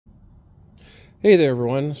Hey there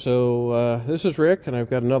everyone, so this is Rick and I've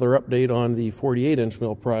got another update on the 48-inch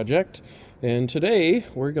mill project, and today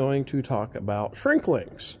we're going to talk about shrink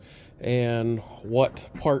links and what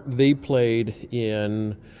part they played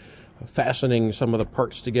in fastening some of the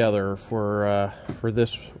parts together for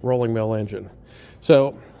this rolling mill engine.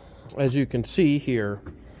 So as you can see here,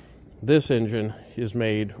 this engine is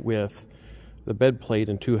made with the bed plate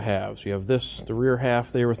in two halves. You have the rear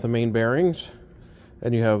half there with the main bearings,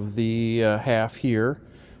 and you have the half here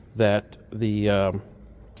that the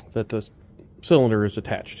cylinder is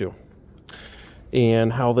attached to.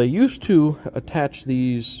 And how they used to attach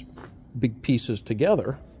these big pieces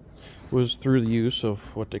together was through the use of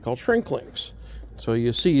what they call shrink links. So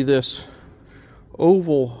you see this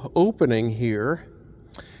oval opening here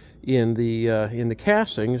in the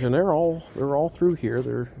castings, and they're all through here.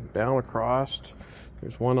 They're down across.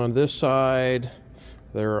 There's one on this side.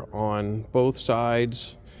 They're on both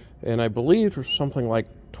sides, and I believe there's something like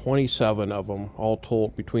 27 of them all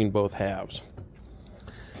told between both halves.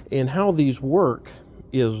 And how these work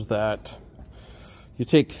is that you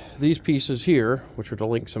take these pieces here, which are the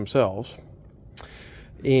links themselves,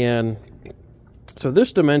 and so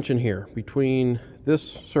this dimension here between this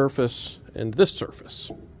surface and this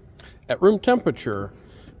surface at room temperature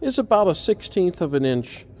is about a 1/16 of an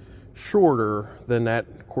inch shorter than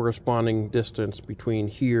that corresponding distance between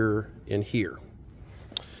here and here.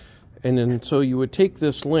 And then so you would take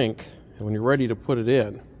this link, and when you're ready to put it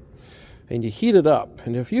in, and you heat it up,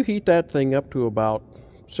 and if you heat that thing up to about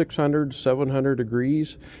 600, 700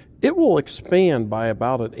 degrees, it will expand by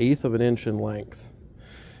about 1/8 of an inch in length.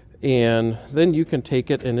 And then you can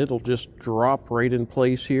take it and it'll just drop right in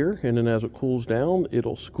place here, and then as it cools down,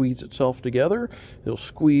 it'll squeeze itself together. It'll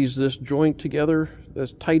squeeze this joint together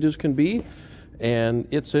as tight as can be, and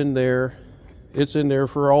it's in there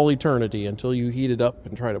for all eternity until you heat it up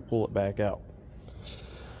and try to pull it back out.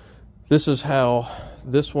 This is how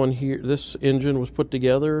this one here, this engine was put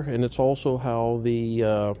together, and it's also how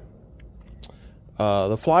the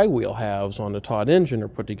flywheel halves on the Todd engine are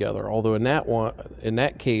put together, although in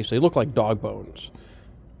that case they look like dog bones.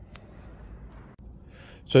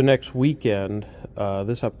 So next weekend,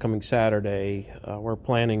 this upcoming Saturday, we're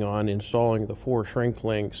planning on installing the 4 shrink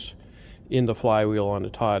links in the flywheel on the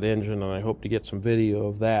Todd engine, and I hope to get some video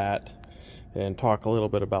of that and talk a little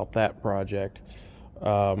bit about that project.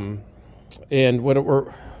 And what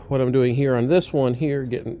I'm doing here on this one here,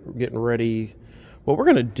 getting ready, what we're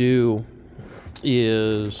going to do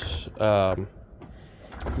is we're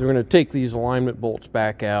going to take these alignment bolts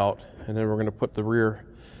back out, and then we're going to put the rear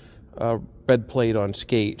bed plate on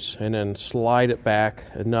skates and then slide it back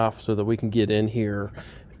enough so that we can get in here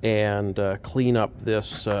and clean up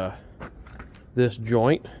this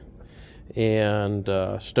joint and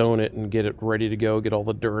stone it and get it ready to go, get all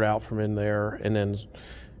the dirt out from in there, and then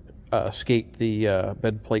skate the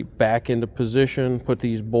bed plate back into position, put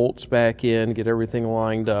these bolts back in, get everything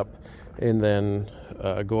lined up, and then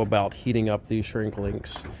go about heating up these shrink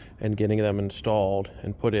links and getting them installed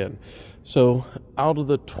and put in. So out of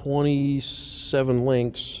the 27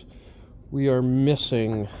 links, we are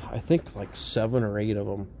missing, I think, like 7 or 8 of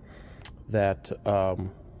them that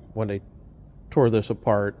when they tore this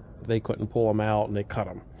apart, they couldn't pull them out and they cut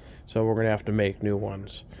them. So we're going to have to make new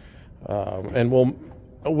ones. And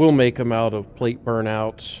we'll make them out of plate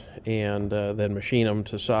burnouts and then machine them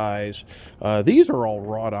to size. These are all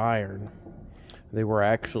wrought iron. They were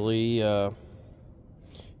actually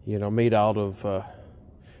made out of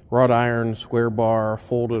wrought iron, square bar,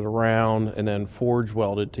 folded around, and then forge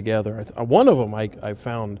welded together. One of them I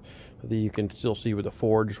found that you can still see with a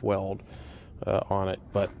forge weld on it,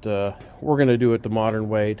 but we're going to do it the modern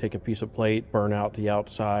way. Take a piece of plate, burn out the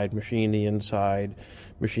outside, machine the inside,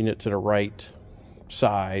 machine it to the right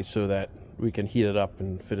size so that we can heat it up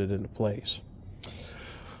and fit it into place.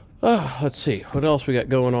 Let's see what else we got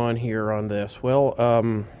going on here on this. Well,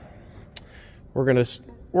 we're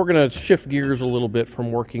gonna shift gears a little bit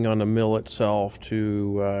from working on the mill itself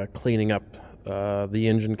to cleaning up the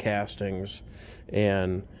engine castings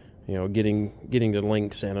and getting the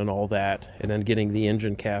links in and all that, and then getting the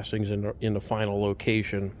engine castings in the final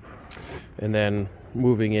location, and then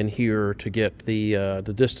moving in here to get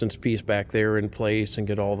the distance piece back there in place and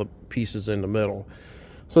get all the pieces in the middle.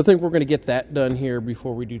 So I think we're going to get that done here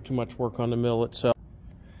before we do too much work on the mill itself.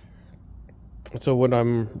 So what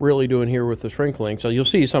I'm really doing here with the shrink links, so you'll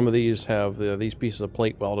see some of these have these pieces of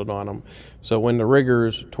plate welded on them. So when the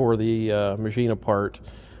riggers tore the machine apart,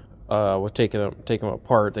 with taking them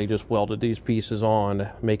apart, they just welded these pieces on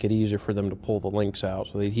to make it easier for them to pull the links out.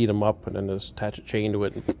 So they'd heat them up and then just attach a chain to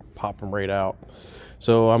it and pop them right out.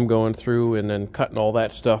 So I'm going through and then cutting all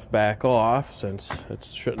that stuff back off, since it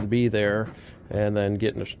shouldn't be there, and then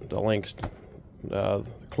getting the links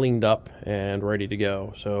cleaned up and ready to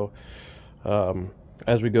go. So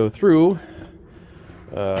as we go through,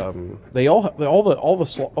 all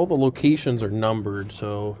the locations are numbered.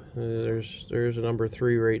 So there's a number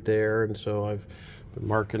 3 right there, and so I've been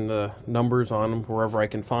marking the numbers on them wherever I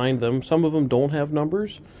can find them. Some of them don't have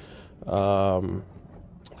numbers.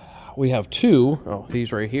 We have 2. Oh,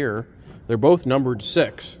 these right here. They're both numbered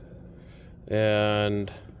 6,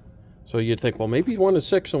 and so you'd think, well, maybe one is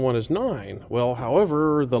 6 and one is 9. Well,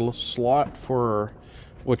 however, the slot for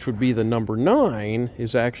which would be the number 9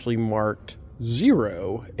 is actually marked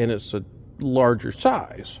 0, and it's a larger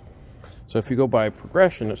size. So if you go by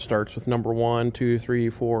progression, it starts with number 1, 2, 3,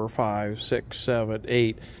 4, 5, 6, 7,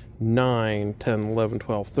 8, 9, 10, 11,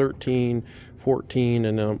 12, 13, 14,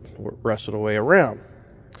 and then the rest of the way around.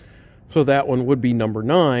 So that one would be number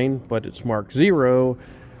 9, but it's marked 0,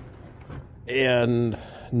 and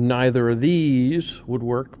neither of these would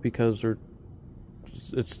work because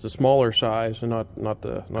it's the smaller size and not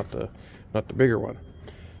the bigger one.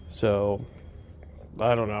 So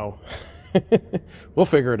I don't know. We'll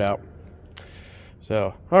figure it out.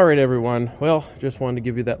 So, all right, everyone. Well, just wanted to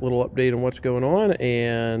give you that little update on what's going on,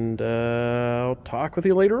 and I'll talk with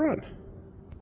you later on.